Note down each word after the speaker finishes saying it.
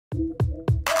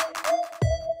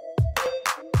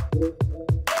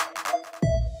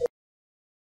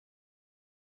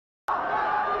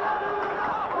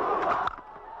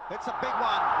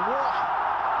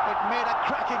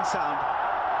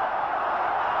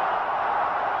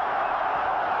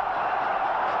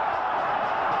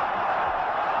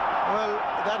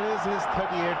that is his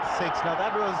 38th six. Now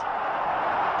that was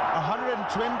a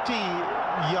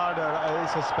 120-yarder, I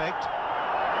suspect.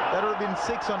 That would have been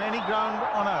 6 on any ground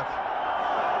on earth.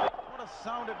 What a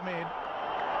sound it made.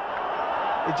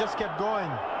 It just kept going.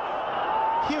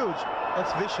 Huge.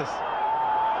 That's vicious.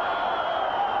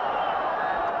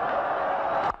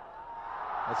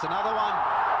 That's another one.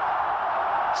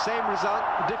 Same result,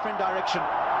 different direction.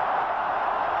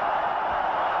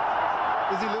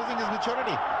 Is he losing his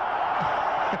maturity?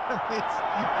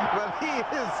 Well, he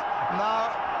is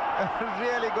now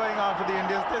really going after the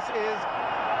Indians. This is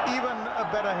even a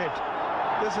better hit.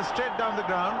 This is straight down the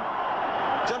ground,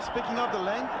 just picking up the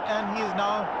length, and he is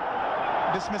now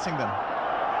dismissing them.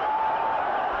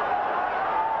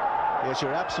 Yes,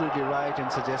 you're absolutely right in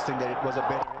suggesting that it was a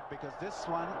better hit, because this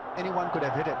one, anyone could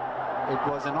have hit it. It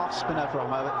was an off spinner from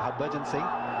Harbhajan Singh.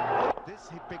 This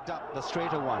he picked up, the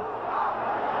straighter one.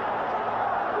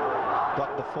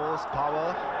 Got the force,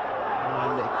 power,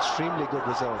 and extremely good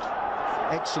result.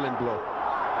 Excellent blow.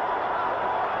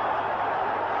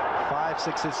 5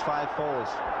 sixes, 5 fours.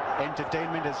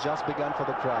 Entertainment has just begun for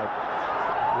the crowd.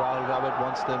 Rahul Dravid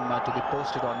wants them to be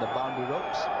posted on the boundary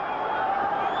ropes.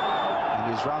 And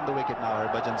he's round the wicket now,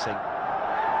 Harbhajan Singh.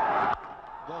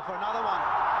 Go for another one.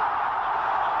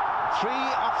 3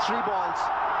 of 3 balls.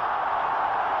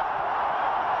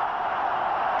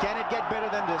 Can it get better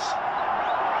than this?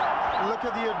 Look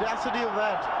at the audacity of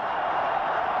that.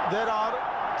 There are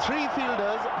 3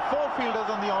 fielders, 4 fielders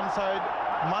on the onside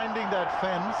minding that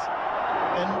fence,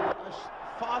 and a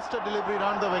faster delivery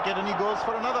around the wicket, and he goes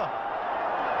for another.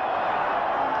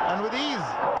 And with ease,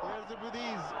 clears it with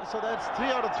ease. So that's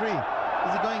 3 out of 3.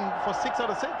 Is he going for 6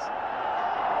 out of 6?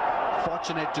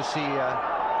 Fortunate to see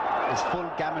his full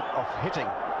gamut of hitting.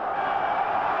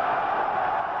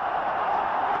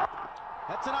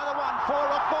 That's another one, 4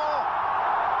 of 4.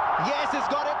 Yes, he's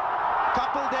got it.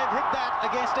 Couple, they've hit that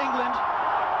against England.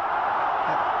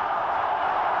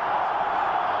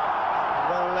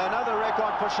 Well, another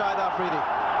record for Shahid Afridi.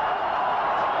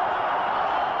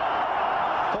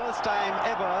 First time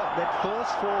ever that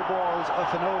first 4 balls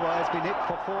of an over has been hit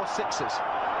for 4 sixes.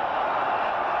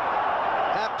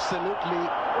 Absolutely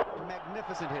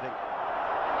magnificent hitting.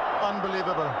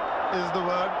 Unbelievable is the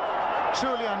word.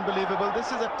 Truly unbelievable. This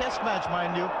is a test match,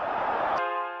 mind you.